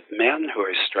look at men who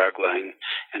are struggling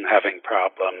and having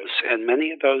problems. And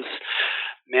many of those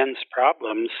men's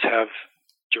problems have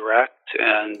direct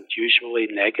and usually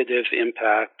negative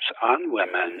impacts on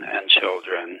women and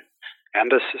children and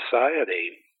the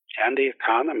society and the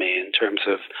economy in terms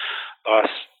of lost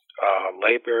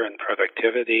labor and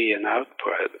productivity and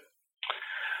output.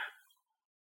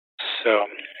 So,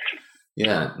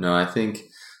 yeah, no, I think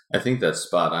that's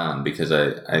spot on, because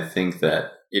I think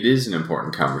that it is an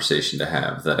important conversation to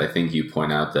have, that I think you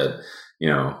point out that,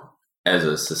 as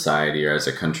a society or as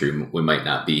a country, we might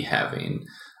not be having.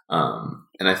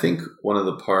 And I think one of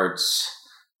the parts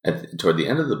toward the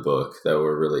end of the book that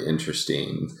were really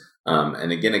interesting,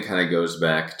 and again, it kind of goes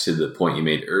back to the point you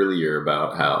made earlier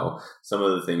about how some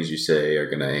of the things you say are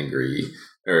going to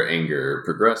anger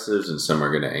progressives and some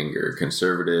are going to anger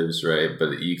conservatives, right?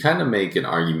 But you kind of make an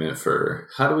argument for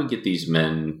how do we get these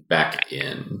men back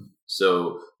in?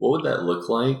 So what would that look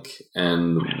like,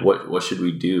 and what should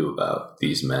we do about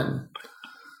these men?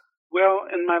 Well,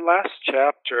 in my last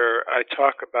chapter, I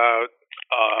talk about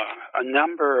a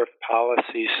number of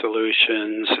policy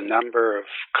solutions, a number of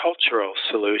cultural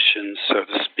solutions, so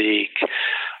to speak.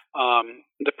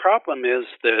 The problem is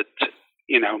that,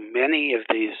 many of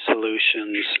these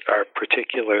solutions are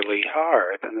particularly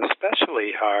hard, and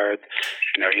especially hard,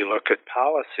 you look at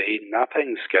policy,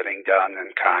 nothing's getting done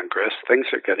in Congress. Things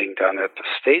are getting done at the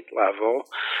state level.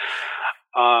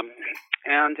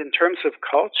 And in terms of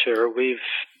culture,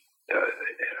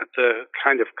 the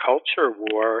kind of culture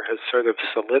war has sort of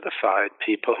solidified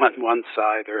people on one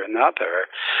side or another.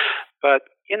 But,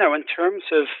 in terms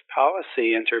of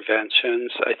policy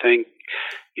interventions, I think,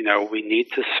 we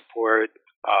need to support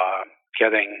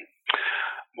getting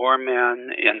more men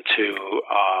into,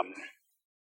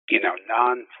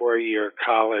 non-4-year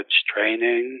college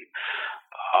training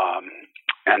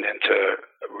and into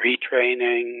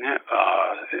retraining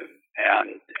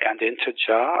and into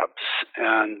jobs.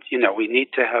 And, we need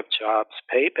to have jobs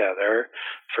pay better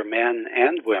for men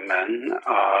and women.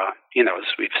 As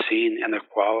we've seen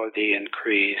inequality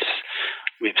increase,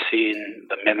 we've seen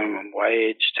the minimum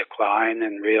wage decline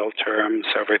in real terms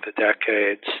over the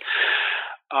decades.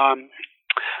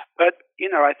 But,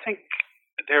 I think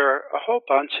there are a whole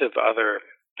bunch of other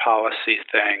policy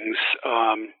things.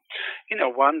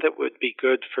 One that would be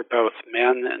good for both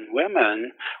men and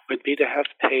women would be to have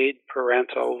paid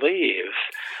parental leave.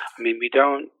 I mean, we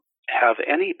don't have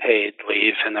any paid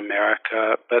leave in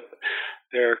America, but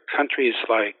there are countries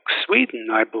like Sweden,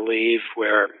 I believe,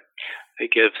 where they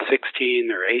give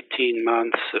 16 or 18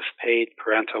 months of paid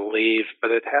parental leave,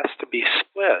 but it has to be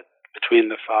split between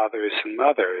the fathers and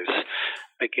mothers.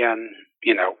 Again,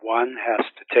 one has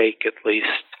to take at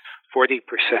least 40%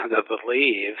 of the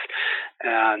leave,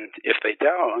 and if they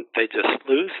don't, they just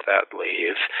lose that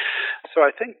leave. So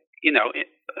I think,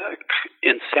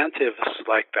 incentives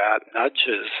like that,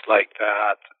 nudges like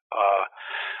that,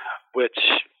 which,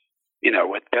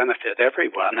 would benefit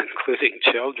everyone, including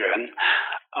children,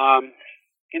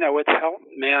 would help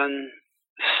men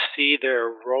see their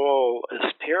role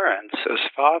as parents, as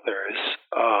fathers,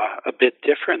 a bit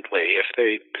differently if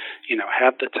they,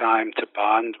 have the time to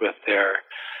bond with their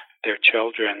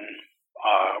children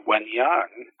when young,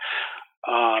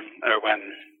 or when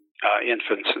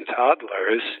infants and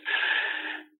toddlers.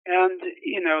 And,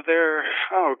 there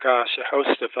are, a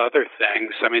host of other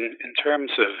things. I mean, in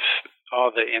terms of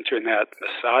all the internet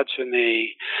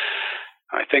misogyny,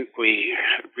 I think we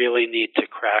really need to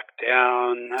crack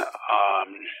down.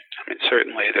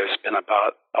 Certainly there's been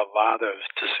about a lot of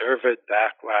deserved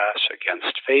backlash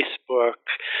against Facebook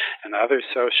and other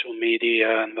social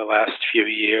media in the last few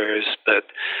years, but,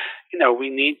 we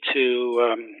need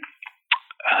to,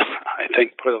 I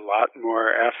think, put a lot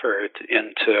more effort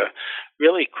into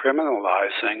really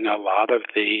criminalizing a lot of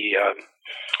the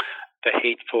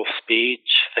hateful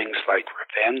speech, things like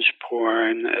revenge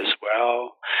porn as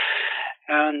well.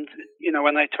 And,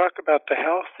 when I talk about the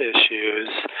health issues,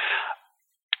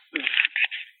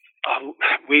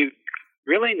 we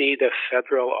really need a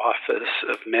federal office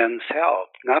of men's health.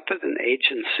 Not that a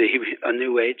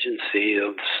new agency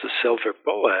is a silver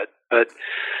bullet, but,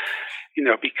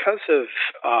 because of,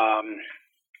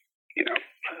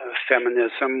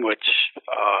 feminism, which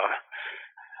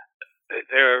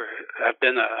there have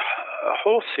been a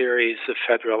whole series of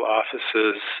federal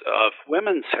offices of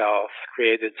women's health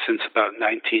created since about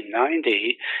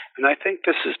 1990, and I think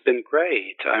this has been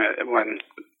great. One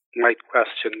might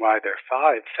question why there are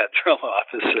 5 federal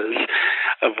offices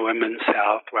of women's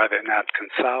health, why they're not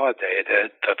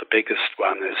consolidated, though the biggest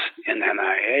one is in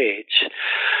NIH.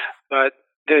 But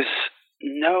there's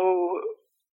no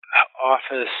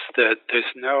office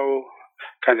there's no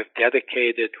kind of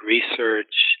dedicated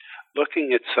research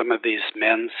looking at some of these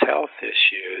men's health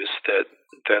issues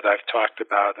that I've talked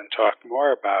about and talk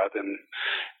more about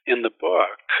in the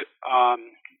book.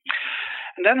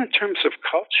 And then in terms of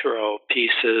cultural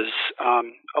pieces,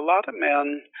 a lot of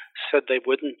men said they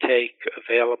wouldn't take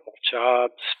available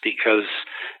jobs because,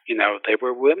 they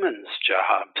were women's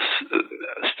jobs,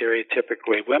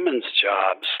 stereotypically women's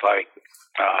jobs like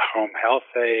home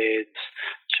health aides,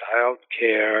 child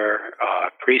care,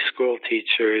 preschool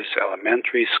teachers,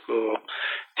 elementary school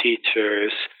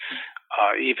teachers,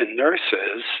 even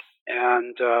nurses.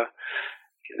 And,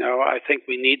 I think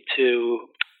we need to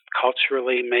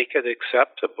culturally make it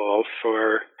acceptable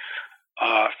for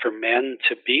men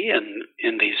to be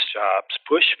in these jobs,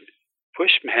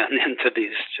 push men into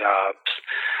these jobs.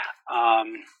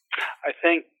 I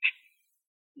think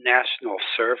national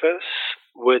service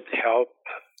would help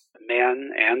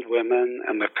men and women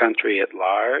and the country at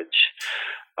large,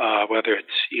 whether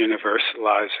it's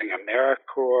universalizing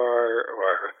AmeriCorps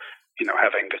or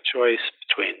having the choice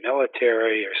between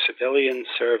military or civilian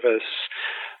service.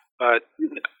 But,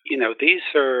 these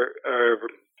are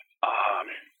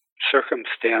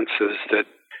circumstances that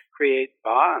create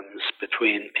bonds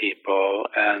between people.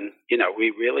 And,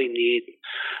 we really need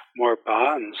more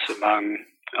bonds among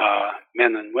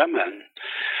men and women,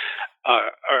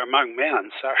 or among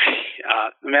men,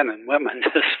 men and women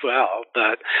as well.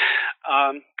 But,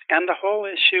 and the whole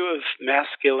issue of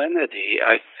masculinity,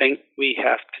 I think we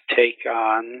have to take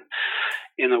on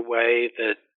in a way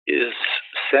that is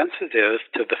sensitive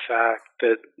to the fact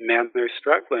that men are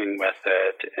struggling with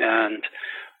it. And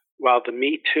while the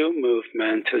Me Too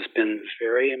movement has been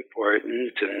very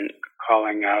important in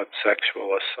calling out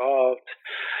sexual assault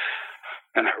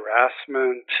and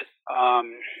harassment,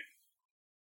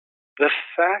 the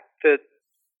fact that,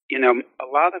 a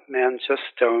lot of men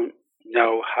just don't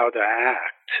know how to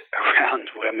act around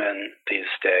women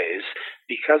these days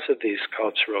because of these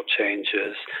cultural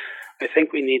changes, I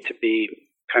think we need to be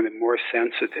kind of more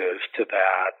sensitive to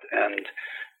that and,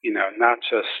 not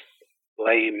just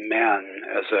blame men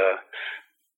as a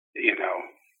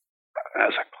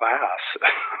class.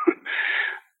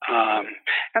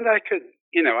 And I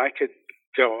could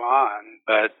go on,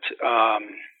 but,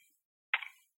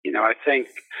 I think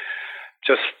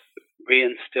just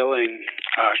reinstilling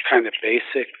kind of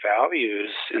basic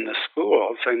values in the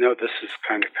schools. I know this is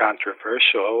kind of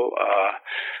controversial,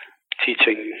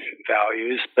 teaching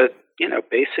values, but,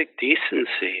 basic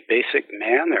decency, basic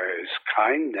manners,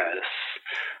 kindness,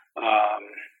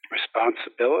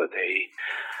 responsibility.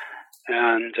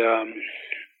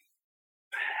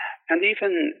 And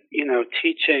even,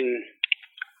 teaching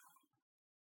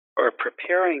or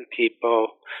preparing people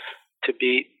to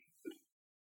be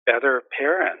better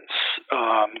parents,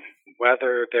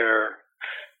 whether they're,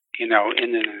 in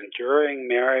an enduring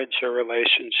marriage or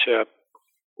relationship,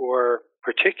 or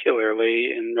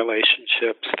particularly in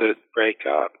relationships that break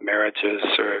up, marriages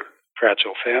or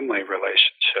fragile family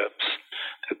relationships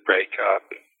that break up.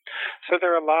 So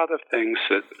there are a lot of things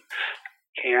that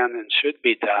can and should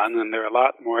be done, and there are a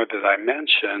lot more that I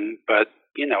mentioned, but,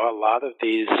 a lot of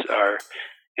these are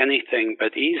anything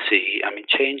but easy. I mean,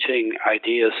 changing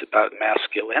ideas about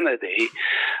masculinity,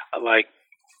 like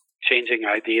changing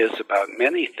ideas about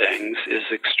many things, is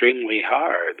extremely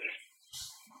hard.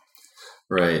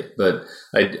 Right. But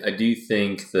I do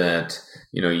think that,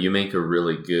 you make a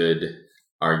really good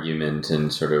argument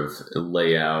and sort of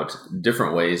lay out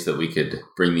different ways that we could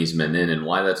bring these men in and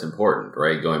why that's important,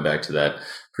 right? Going back to that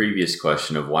previous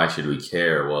question of why should we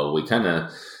care? Well,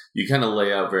 you kind of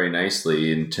lay out very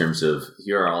nicely in terms of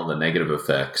here are all the negative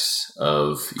effects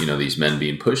of, these men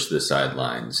being pushed to the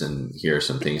sidelines, and here are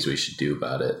some things we should do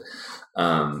about it.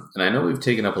 And I know we've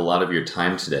taken up a lot of your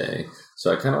time today,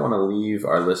 so I kind of want to leave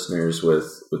our listeners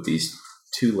with these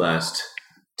two last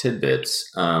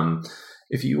tidbits.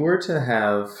 If you were to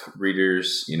have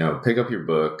readers, pick up your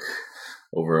book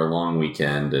over a long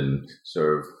weekend and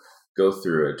sort of go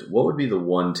through it, what would be the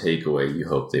one takeaway you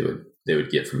hope they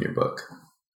would get from your book?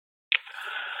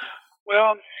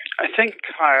 Well, I think,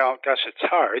 Kyle, gosh, it's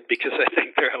hard because I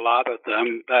think there are a lot of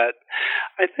them, but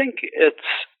I think it's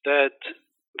that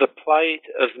the plight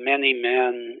of many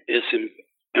men is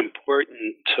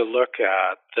important to look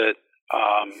at, that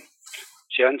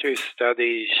gender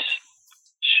studies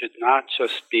should not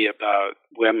just be about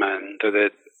women, that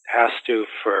it has to,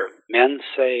 for men's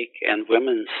sake and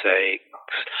women's sake,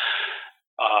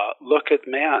 look at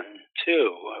men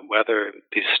too, whether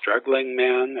these struggling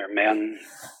men or men,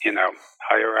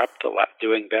 higher up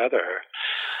doing better.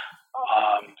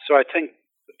 So I think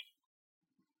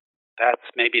that's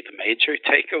maybe the major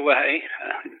takeaway.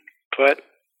 But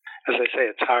as I say,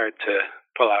 it's hard to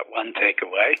pull out one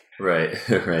takeaway.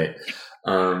 Right, right.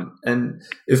 And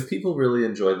if people really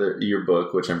enjoy your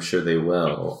book, which I'm sure they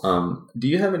will, do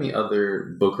you have any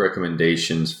other book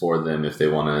recommendations for them if they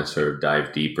want to sort of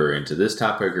dive deeper into this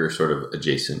topic or sort of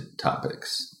adjacent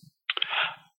topics?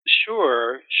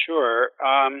 Sure.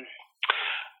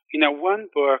 One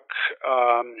book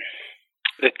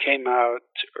that came out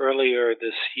earlier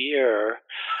this year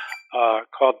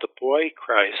called The Boy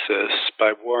Crisis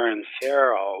by Warren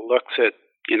Farrell looks at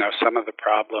some of the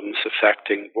problems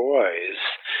affecting boys.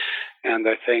 And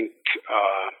I think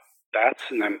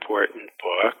that's an important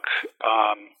book.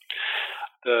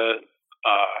 The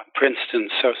Princeton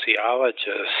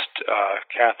sociologist,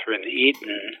 Catherine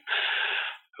Eden,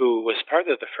 who was part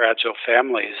of the Fragile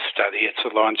Families study, it's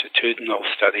a longitudinal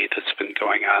study that's been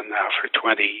going on now for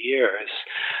 20 years,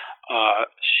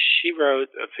 she wrote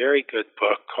a very good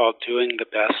book called Doing the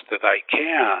Best That I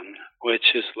Can,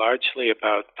 which is largely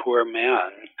about poor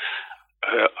men.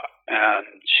 And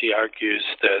she argues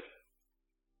that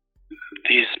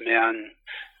these men,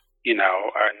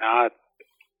 are not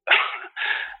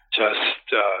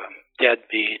just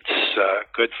deadbeats,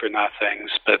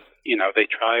 good-for-nothings, but, they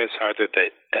try as hard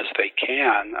as they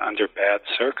can under bad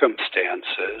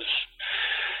circumstances.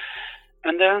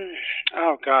 And then,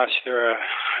 there are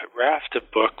a raft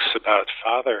of books about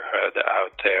fatherhood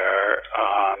out there.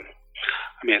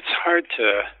 It's hard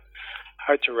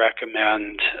to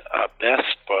recommend a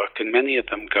best book, and many of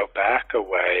them go back a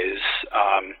ways,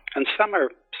 and some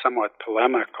are somewhat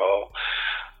polemical,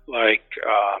 like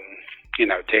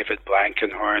David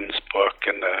Blankenhorn's book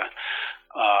in the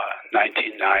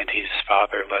 1990s,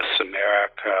 Fatherless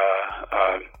America,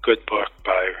 a good book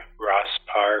by Ross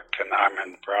Park and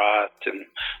Armin Brott in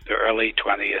the early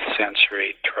 20th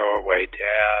century, Throwaway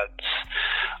Dads.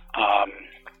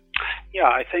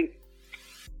 I think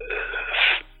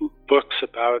books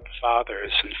about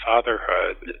fathers and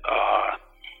fatherhood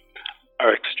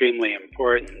are extremely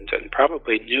important, and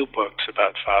probably new books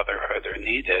about fatherhood are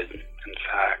needed, in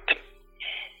fact.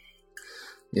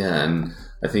 Yeah, and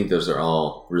I think those are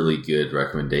all really good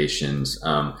recommendations.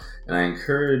 And I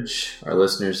encourage our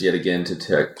listeners yet again to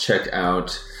check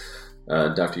out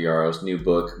Dr. Yarrow's new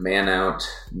book, Man Out,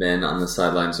 Men on the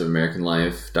Sidelines of American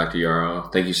Life. Dr. Yarrow,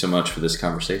 thank you so much for this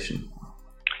conversation.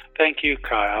 Thank you,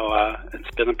 Kyle.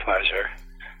 It's been a pleasure.